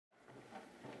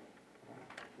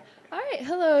right,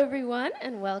 hello everyone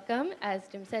and welcome. As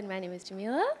Jim said, my name is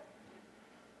Jamila.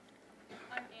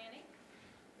 I'm Annie.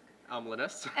 I'm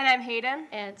Lynus. And I'm Hayden.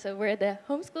 And so we're the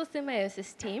Homeschool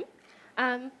Symbiosis team.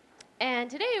 And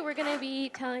today we're going to be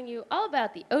telling you all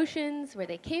about the oceans, where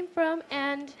they came from,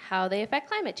 and how they affect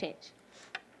climate change.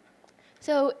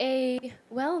 So a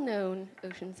well-known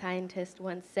ocean scientist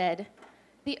once said,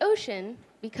 "The ocean,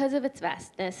 because of its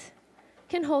vastness,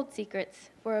 can hold secrets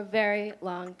for a very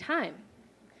long time."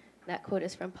 That quote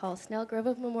is from Paul Snellgrove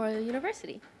of Memorial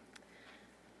University.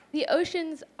 The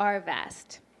oceans are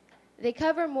vast. They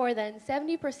cover more than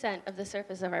 70% of the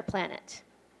surface of our planet.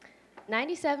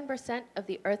 97% of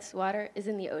the Earth's water is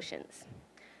in the oceans.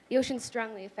 The oceans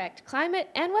strongly affect climate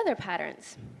and weather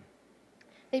patterns.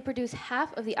 They produce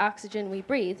half of the oxygen we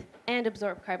breathe and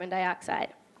absorb carbon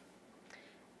dioxide.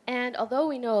 And although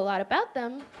we know a lot about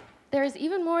them, there is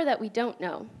even more that we don't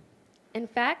know. In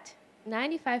fact,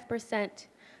 95%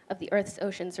 of the Earth's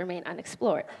oceans remain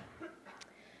unexplored.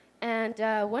 And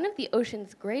one of the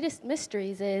ocean's greatest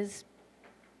mysteries is,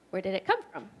 where did it come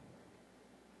from?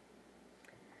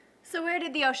 So where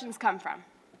did the oceans come from?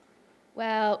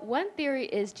 Well, one theory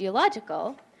is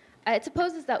geological. It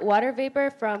supposes that water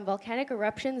vapor from volcanic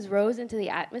eruptions rose into the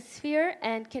atmosphere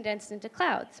and condensed into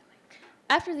clouds.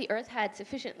 After the Earth had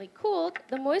sufficiently cooled,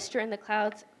 the moisture in the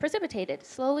clouds precipitated,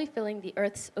 slowly filling the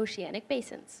Earth's oceanic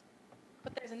basins.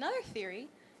 But there's another theory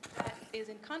that is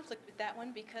in conflict with that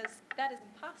one, because that is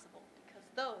impossible, because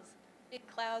those big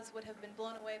clouds would have been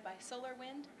blown away by solar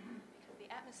wind, because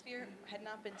the atmosphere had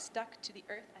not been stuck to the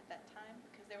Earth at that time,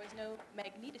 because there was no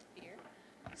magnetosphere.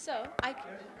 So I can...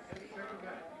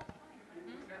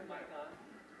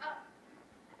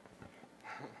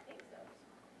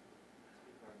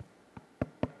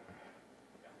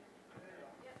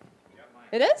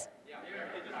 It is?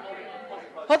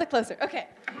 Hold it closer. Okay.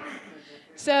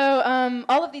 So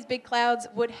all of these big clouds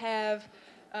would have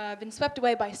been swept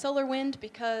away by solar wind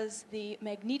because the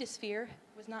magnetosphere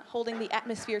was not holding the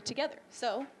atmosphere together.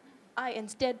 So I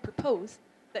instead propose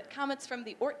that comets from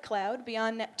the Oort cloud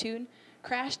beyond Neptune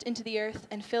crashed into the Earth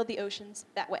and filled the oceans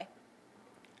that way.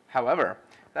 However,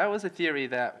 that was a theory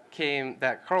that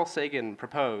Carl Sagan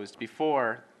proposed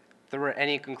before there were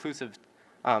any conclusive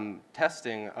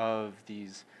testing of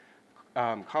these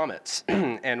comets.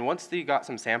 And once they got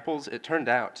some samples, it turned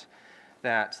out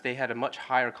that they had a much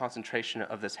higher concentration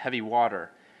of this heavy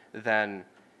water than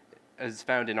is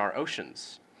found in our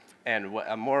oceans. And what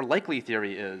a more likely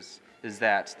theory is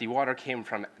that the water came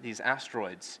from these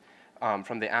asteroids,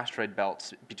 from the asteroid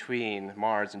belts between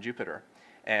Mars and Jupiter.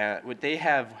 And they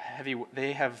have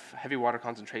heavy water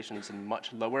concentrations in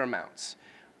much lower amounts,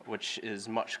 which is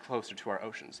much closer to our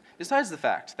oceans. Besides the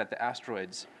fact that the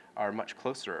asteroids are much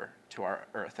closer to our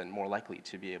Earth and more likely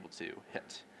to be able to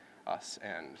hit us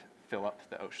and fill up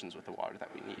the oceans with the water that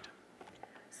we need.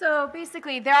 So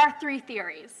basically, there are three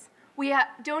theories. We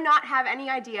do not have any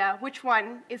idea which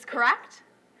one is correct,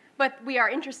 but we are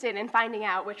interested in finding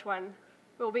out which one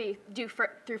will be due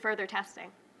through further testing.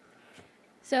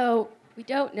 So we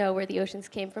don't know where the oceans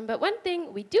came from, but one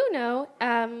thing we do know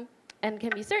and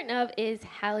can be certain of is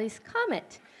Halley's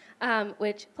Comet,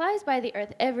 which flies by the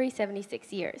Earth every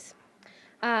 76 years.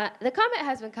 The comet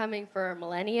has been coming for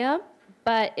millennia,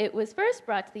 but it was first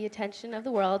brought to the attention of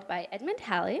the world by Edmund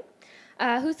Halley,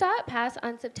 who saw it pass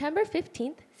on September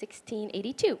 15th,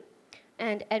 1682.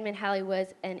 And Edmund Halley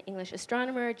was an English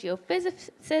astronomer,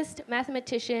 geophysicist,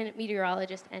 mathematician,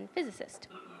 meteorologist, and physicist.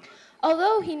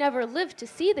 Although he never lived to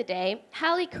see the day,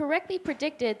 Halley correctly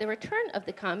predicted the return of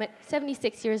the comet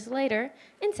 76 years later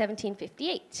in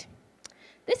 1758.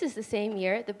 This is the same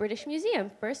year the British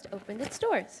Museum first opened its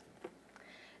doors.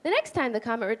 The next time the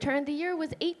comet returned, the year was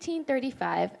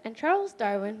 1835, and Charles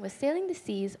Darwin was sailing the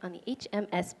seas on the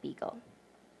HMS Beagle.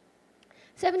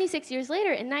 76 years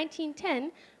later, in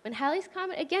 1910, when Halley's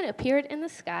Comet again appeared in the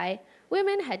sky,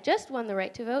 women had just won the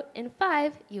right to vote in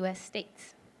 5 U.S.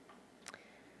 states.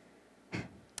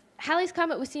 Halley's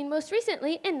Comet was seen most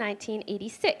recently in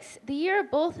 1986, the year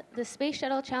both the Space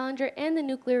Shuttle Challenger and the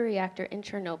nuclear reactor in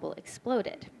Chernobyl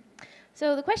exploded.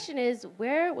 So the question is,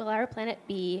 where will our planet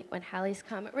be when Halley's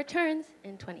Comet returns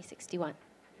in 2061?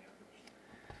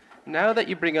 Now that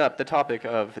you bring up the topic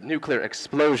of nuclear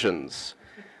explosions,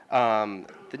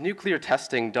 the nuclear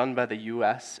testing done by the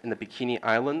US in the Bikini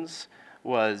Islands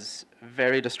was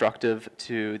very destructive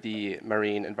to the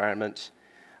marine environment.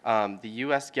 The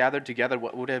US gathered together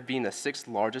what would have been the 6th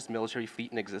largest military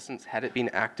fleet in existence had it been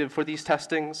active for these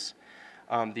testings.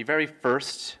 The very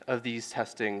first of these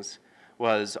testings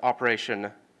was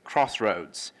Operation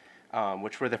Crossroads,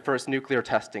 which were the first nuclear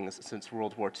testings since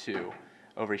World War II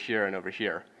over here and over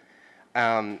here.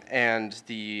 And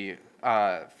the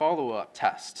follow-up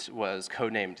test was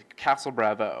codenamed Castle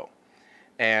Bravo.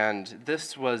 And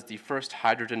this was the first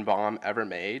hydrogen bomb ever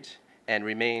made and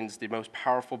remains the most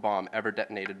powerful bomb ever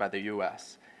detonated by the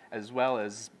US, as well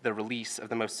as the release of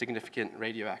the most significant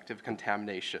radioactive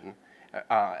contamination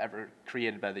ever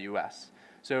created by the US.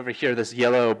 So over here, this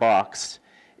yellow box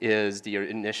is the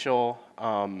initial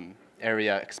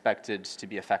area expected to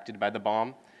be affected by the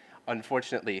bomb.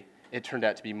 Unfortunately, it turned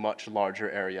out to be a much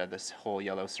larger area, this whole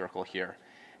yellow circle here.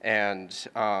 And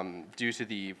due to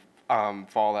the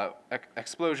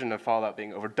explosion of fallout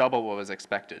being over double what was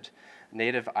expected,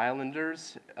 native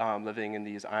islanders living in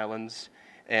these islands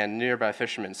and nearby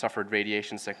fishermen suffered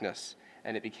radiation sickness,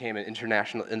 and it became an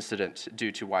international incident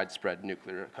due to widespread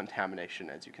nuclear contamination.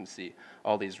 As you can see,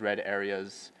 all these red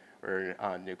areas were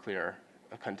nuclear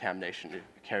contamination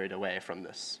carried away from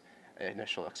this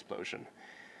initial explosion.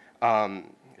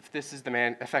 If this is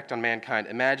the effect on mankind,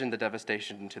 imagine the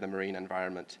devastation to the marine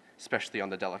environment, especially on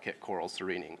the delicate corals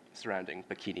surrounding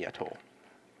Bikini Atoll.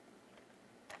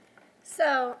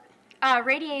 So,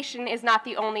 radiation is not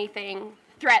the only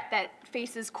threat that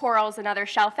faces corals and other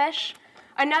shellfish.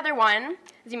 Another one,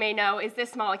 as you may know, is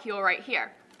this molecule right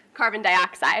here, carbon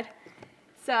dioxide.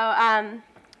 So,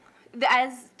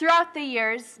 as throughout the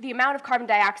years, the amount of carbon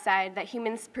dioxide that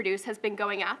humans produce has been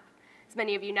going up, as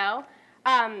many of you know.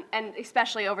 And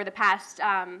especially over the past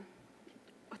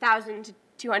 1,000 to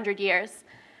 200 years.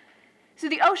 So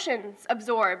the oceans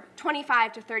absorb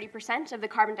 25 to 30% of the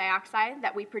carbon dioxide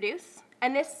that we produce,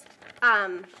 and this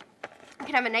can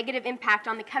have a negative impact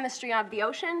on the chemistry of the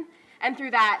ocean, and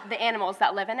through that, the animals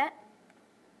that live in it.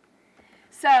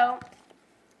 So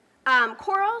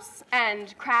corals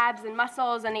and crabs and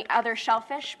mussels and the other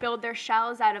shellfish build their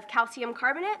shells out of calcium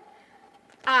carbonate.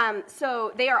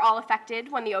 So they are all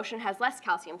affected when the ocean has less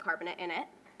calcium carbonate in it.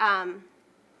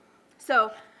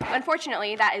 So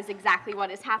unfortunately, that is exactly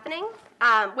what is happening.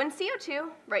 When CO2,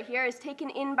 right here, is taken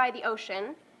in by the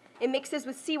ocean, it mixes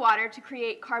with seawater to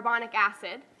create carbonic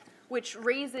acid, which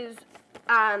raises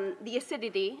the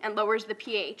acidity and lowers the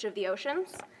pH of the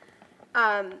oceans.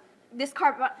 This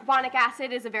carbonic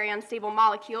acid is a very unstable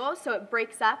molecule, so it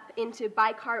breaks up into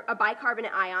a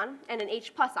bicarbonate ion and an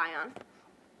H+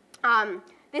 ion.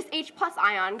 This H+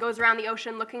 ion goes around the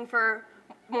ocean looking for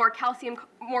more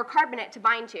carbonate to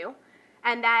bind to,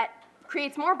 and that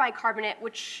creates more bicarbonate,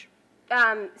 which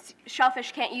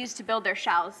shellfish can't use to build their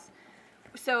shells.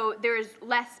 So there's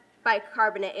less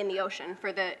bicarbonate in the ocean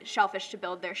for the shellfish to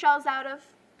build their shells out of.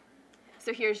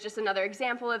 So here's just another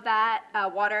example of that.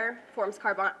 Water forms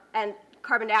and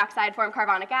carbon dioxide form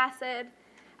carbonic acid,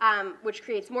 which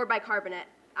creates more bicarbonate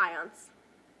ions.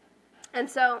 And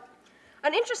so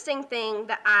an interesting thing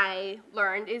that I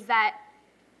learned is that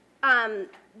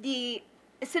the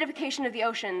acidification of the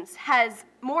oceans has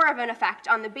more of an effect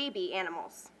on the baby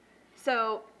animals.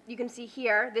 So you can see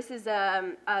here, this is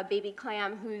a baby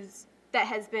clam that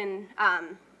has been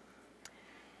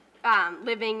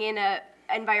living in an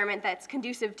environment that's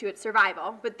conducive to its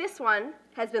survival. But this one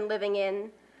has been living in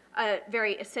a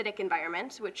very acidic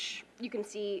environment, which you can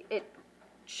see it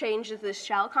changes the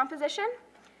shell composition.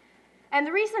 And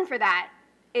the reason for that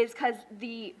is because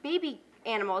the baby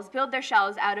animals build their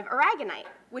shells out of aragonite,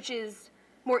 which is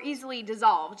more easily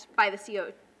dissolved by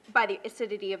the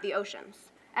acidity of the oceans.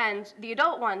 And the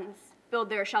adult ones build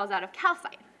their shells out of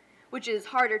calcite, which is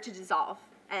harder to dissolve,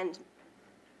 and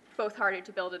both harder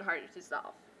to build and harder to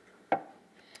dissolve.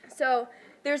 So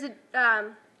there's a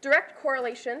direct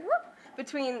correlation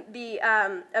between the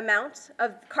amount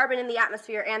of carbon in the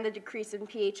atmosphere and the decrease in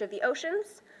pH of the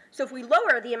oceans. So if we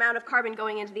lower the amount of carbon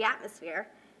going into the atmosphere,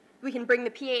 we can bring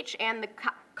the pH and the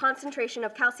concentration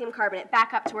of calcium carbonate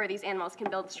back up to where these animals can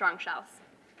build strong shells.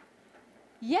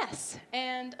 Yes,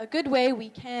 and a good way we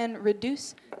can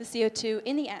reduce the CO2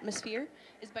 in the atmosphere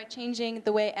is by changing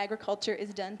the way agriculture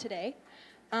is done today.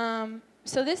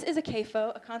 So this is a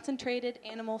CAFO, a concentrated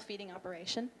animal feeding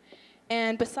operation.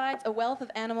 And besides a wealth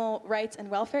of animal rights and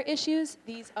welfare issues,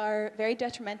 these are very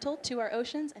detrimental to our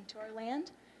oceans and to our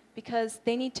land because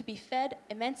they need to be fed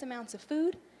immense amounts of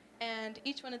food, and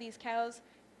each one of these cows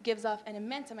gives off an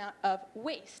immense amount of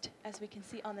waste, as we can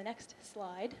see on the next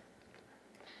slide.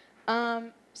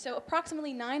 So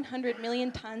approximately 900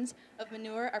 million tons of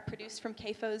manure are produced from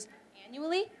CAFOs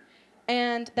annually,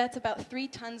 and that's about 3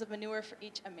 tons of manure for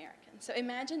each American. So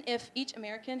imagine if each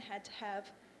American had to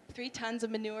have 3 tons of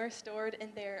manure stored in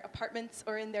their apartments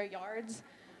or in their yards,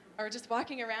 or just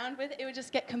walking around with it, it would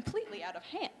just get completely out of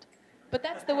hand. But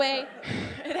that's the way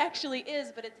it actually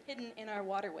is, but it's hidden in our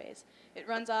waterways. It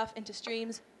runs off into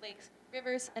streams, lakes,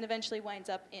 rivers, and eventually winds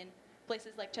up in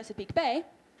places like Chesapeake Bay,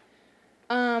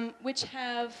 which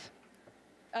have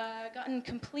gotten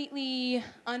completely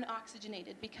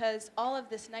unoxygenated because all of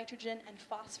this nitrogen and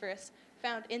phosphorus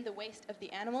found in the waste of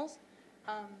the animals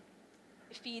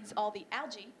feeds all the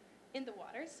algae in the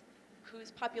waters,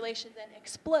 whose population then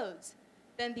explodes.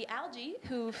 Then the algae,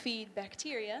 who feed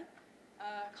bacteria,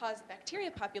 cause bacteria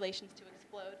populations to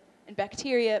explode, and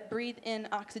bacteria breathe in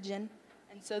oxygen,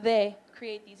 and so they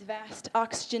create these vast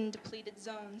oxygen-depleted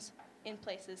zones in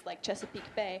places like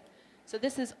Chesapeake Bay. So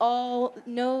this is all,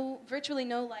 virtually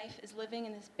no life is living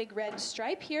in this big red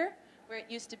stripe here, where it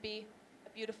used to be a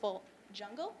beautiful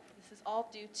jungle. This is all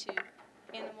due to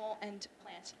animal and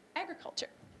plant agriculture.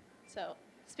 So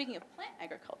speaking of plant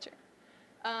agriculture,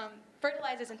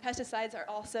 fertilizers and pesticides are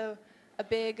also a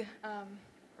big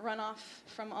runoff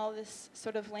from all this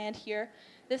sort of land here.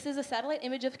 This is a satellite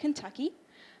image of Kentucky.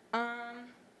 Let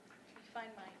me find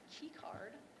my key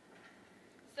card.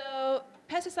 So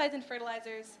pesticides and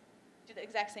fertilizers do the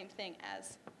exact same thing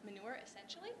as manure,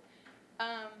 essentially.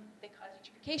 They cause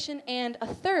eutrophication, and a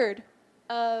third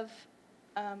of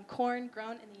corn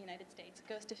grown in the United States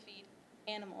goes to feed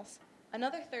animals.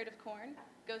 Another third of corn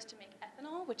goes to make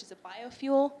ethanol, which is a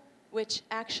biofuel, which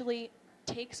actually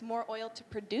takes more oil to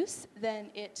produce than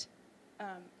it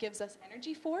gives us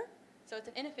energy for. So it's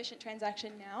an inefficient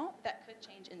transaction now that could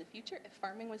change in the future if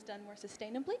farming was done more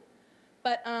sustainably.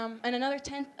 But, and another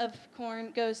tenth of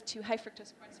corn goes to high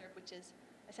fructose corn syrup, which is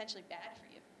essentially bad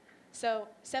for you. So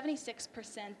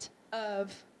 76%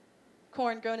 of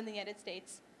corn grown in the United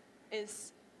States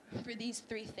is for these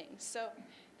three things. So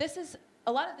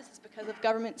a lot of this is because of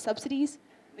government subsidies.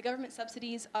 The government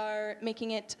subsidies are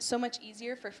making it so much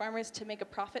easier for farmers to make a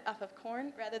profit off of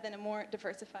corn rather than a more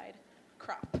diversified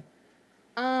crop.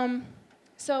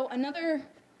 So another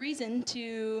reason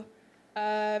to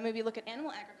maybe look at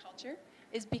animal agriculture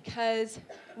is because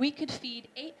we could feed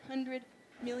 800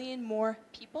 million more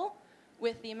people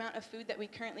with the amount of food that we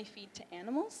currently feed to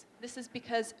animals. This is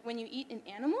because when you eat an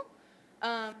animal,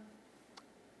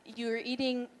 you're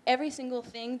eating every single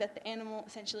thing that the animal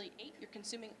essentially ate. You're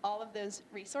consuming all of those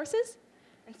resources.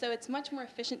 And so it's much more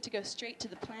efficient to go straight to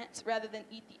the plants rather than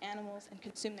eat the animals and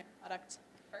consume their products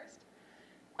first.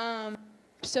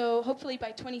 So hopefully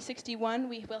by 2061,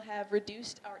 we will have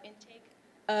reduced our intake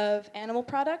of animal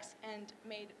products and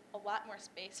made a lot more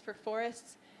space for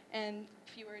forests and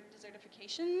fewer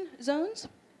desertification zones.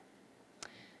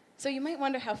 So you might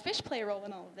wonder how fish play a role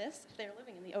in all of this if they're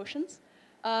living in the oceans.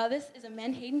 This is a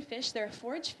menhaden fish. They're a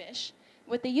forage fish.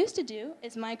 What they used to do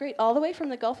is migrate all the way from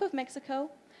the Gulf of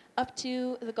Mexico up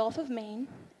to the Gulf of Maine,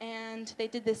 and they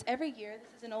did this every year.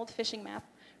 This is an old fishing map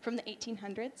from the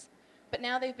 1800s. But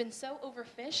now they've been so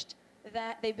overfished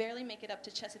that they barely make it up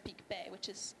to Chesapeake Bay, which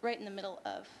is right in the middle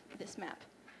of this map.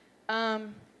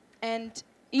 And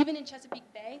even in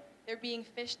Chesapeake Bay, they're being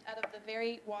fished out of the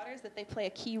very waters that they play a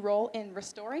key role in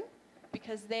restoring,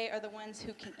 because they are the ones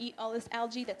who can eat all this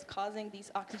algae that's causing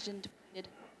these oxygen-depleted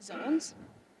zones.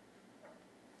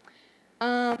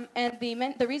 And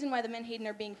the reason why the menhaden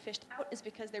are being fished out is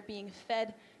because they're being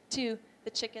fed to the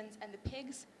chickens and the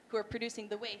pigs who are producing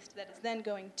the waste that is then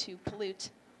going to pollute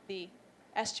the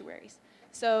estuaries.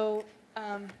 So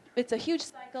it's a huge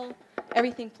cycle.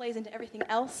 Everything plays into everything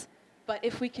else. But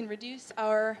if we can reduce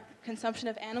our consumption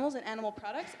of animals and animal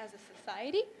products as a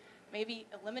society, maybe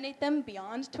eliminate them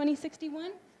beyond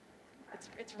 2061.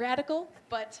 It's radical,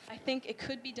 but I think it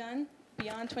could be done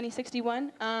beyond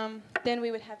 2061. Then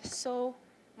we would have so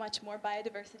much more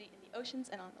biodiversity in the oceans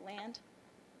and on the land.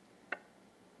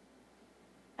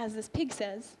 As this pig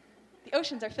says, the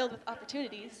oceans are filled with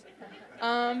opportunities.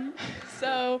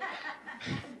 So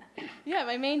yeah,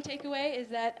 my main takeaway is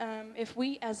that if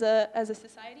we as a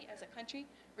society, as a country,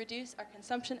 reduce our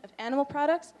consumption of animal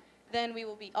products, then we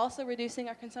will be also reducing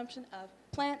our consumption of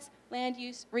plants, land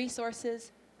use,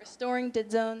 resources, restoring dead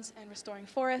zones, and restoring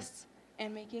forests,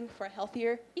 and making for a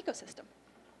healthier ecosystem.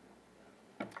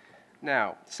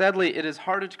 Now, sadly, it is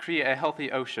harder to create a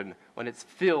healthy ocean when it's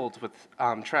filled with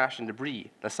trash and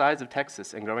debris the size of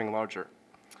Texas and growing larger.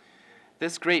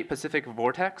 This great Pacific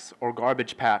vortex, or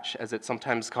garbage patch as it's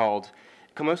sometimes called,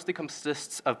 mostly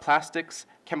consists of plastics,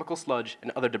 chemical sludge,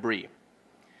 and other debris.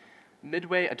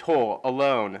 Midway Atoll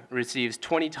alone receives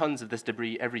 20 tons of this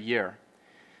debris every year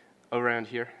around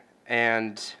here,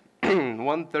 and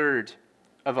 1/3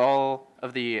 of all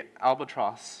of the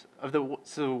albatross,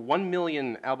 so 1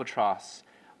 million albatross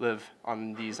live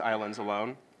on these islands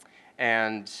alone,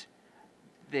 and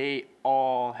they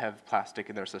all have plastic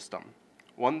in their system.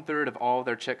 1/3 of all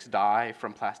their chicks die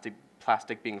from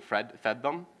plastic being fed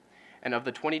them, and of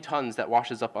the 20 tons that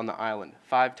washes up on the island,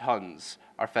 5 tons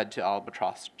are fed to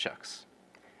albatross chicks.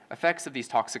 Effects of these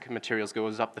toxic materials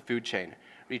goes up the food chain,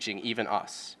 reaching even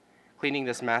us. Cleaning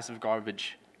this massive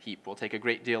garbage heap will take a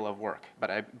great deal of work,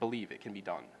 but I believe it can be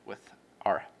done with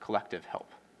our collective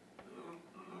help.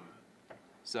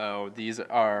 So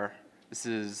this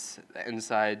is the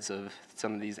insides of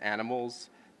some of these animals.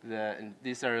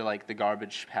 These are like the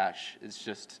garbage patch. It's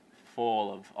just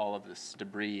full of all of this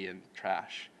debris and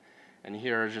trash. And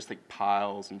here are just like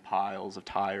piles and piles of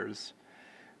tires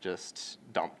just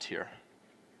dumped here.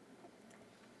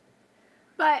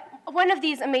 But one of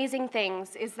these amazing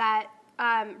things is that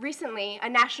recently a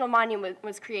national monument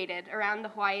was created around the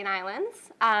Hawaiian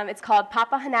Islands. It's called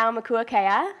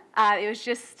Papahanaumakuakea. It was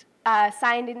just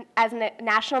signed as a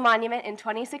national monument in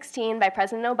 2016 by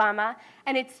President Obama,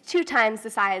 and it's 2 times the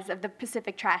size of the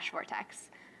Pacific trash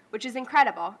vortex, which is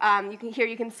incredible. You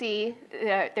can see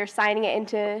they're signing it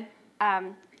into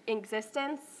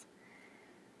existence.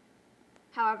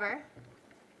 However,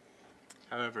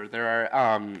 there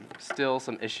are still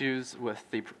some issues with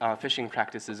the fishing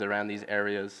practices around these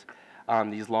areas.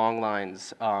 These long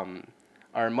lines are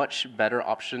a much better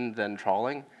option than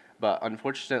trawling, but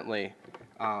unfortunately,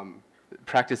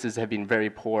 practices have been very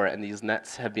poor, and these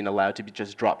nets have been allowed to be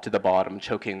just dropped to the bottom,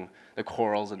 choking the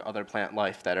corals and other plant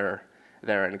life that are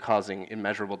there and causing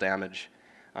immeasurable damage.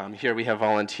 Here we have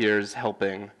volunteers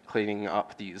helping cleaning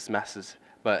up these messes,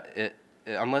 but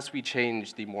unless we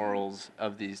change the morals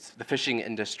of the fishing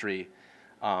industry,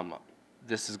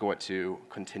 this is going to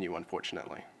continue,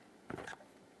 unfortunately.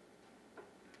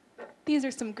 These are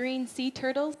some green sea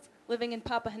turtles living in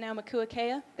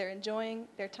Papahanaumakuakea. They're enjoying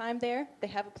their time there. They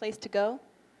have a place to go.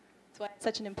 That's why it's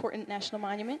such an important national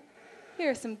monument.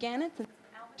 Here are some gannets and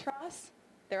some albatross.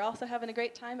 They're also having a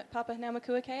great time at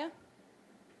Papahanaumakuakea.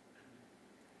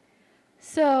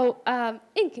 So,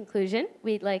 in conclusion,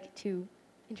 we'd like to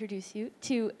introduce you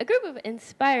to a group of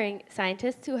inspiring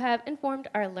scientists who have informed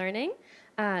our learning.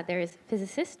 There is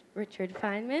physicist Richard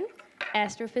Feynman,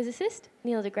 astrophysicist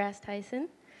Neil deGrasse Tyson,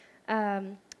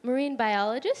 marine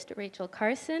biologist Rachel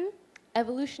Carson,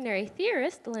 evolutionary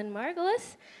theorist Lynn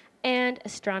Margulis, and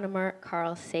astronomer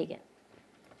Carl Sagan.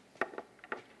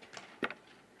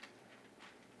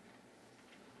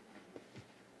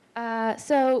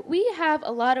 So we have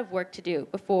a lot of work to do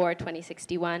before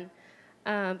 2061,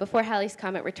 before Halley's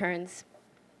Comet returns,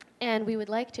 and we would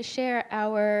like to share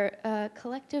our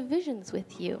collective visions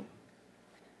with you.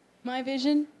 My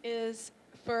vision is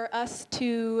for us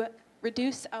to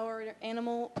reduce our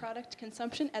animal product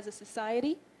consumption as a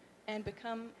society and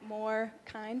become more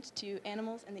kind to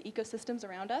animals and the ecosystems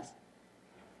around us.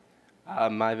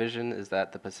 My vision is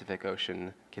that the Pacific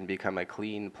Ocean can become a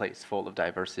clean place full of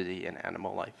diversity and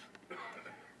animal life.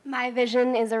 my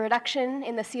vision is a reduction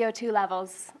in the CO2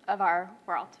 levels of our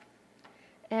world.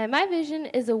 And my vision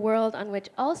is a world on which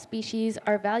all species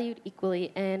are valued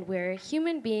equally and where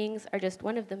human beings are just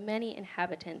one of the many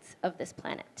inhabitants of this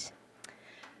planet.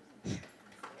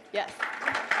 Yes.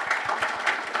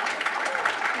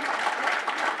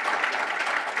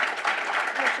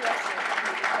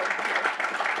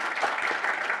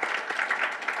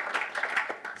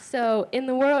 So, in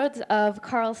the words of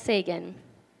Carl Sagan,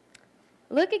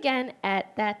 look again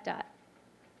at that dot.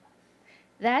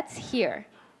 That's here.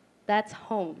 That's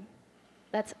home.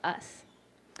 That's us.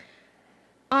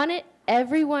 On it,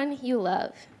 everyone you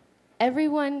love,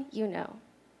 everyone you know,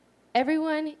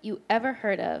 everyone you ever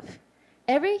heard of,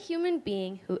 every human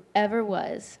being who ever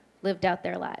was lived out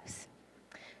their lives.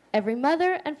 Every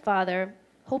mother and father,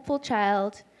 hopeful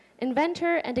child,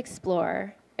 inventor and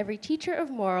explorer, every teacher of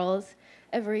morals,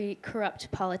 every corrupt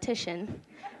politician,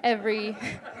 every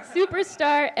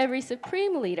superstar, every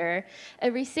supreme leader,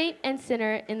 every saint and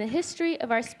sinner in the history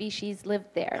of our species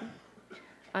lived there,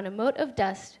 on a mote of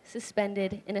dust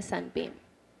suspended in a sunbeam.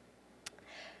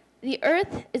 The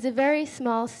Earth is a very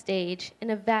small stage in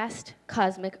a vast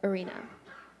cosmic arena.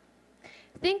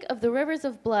 Think of the rivers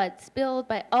of blood spilled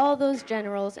by all those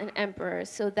generals and emperors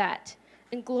so that,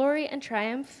 in glory and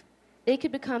triumph, they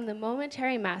could become the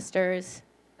momentary masters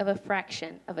of a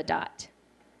fraction of a dot.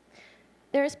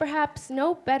 There is perhaps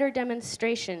no better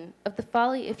demonstration of the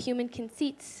folly of human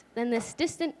conceits than this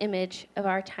distant image of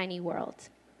our tiny world.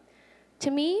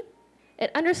 To me, it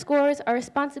underscores our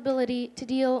responsibility to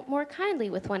deal more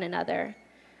kindly with one another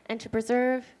and to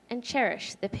preserve and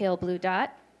cherish the pale blue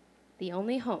dot, the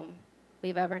only home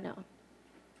we've ever known.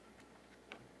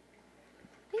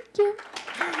 Thank you.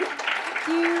 Thank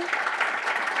you.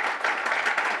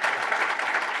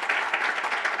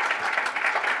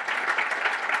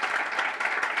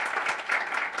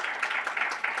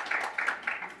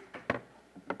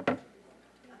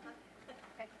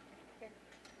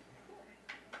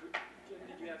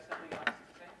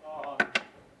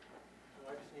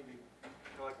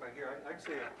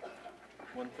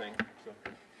 one thing. So.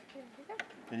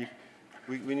 And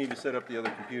we need to set up the other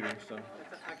computer. So.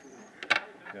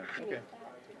 Yeah. Okay.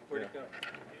 Where'd it go?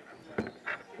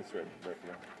 That's right. Right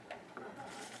now.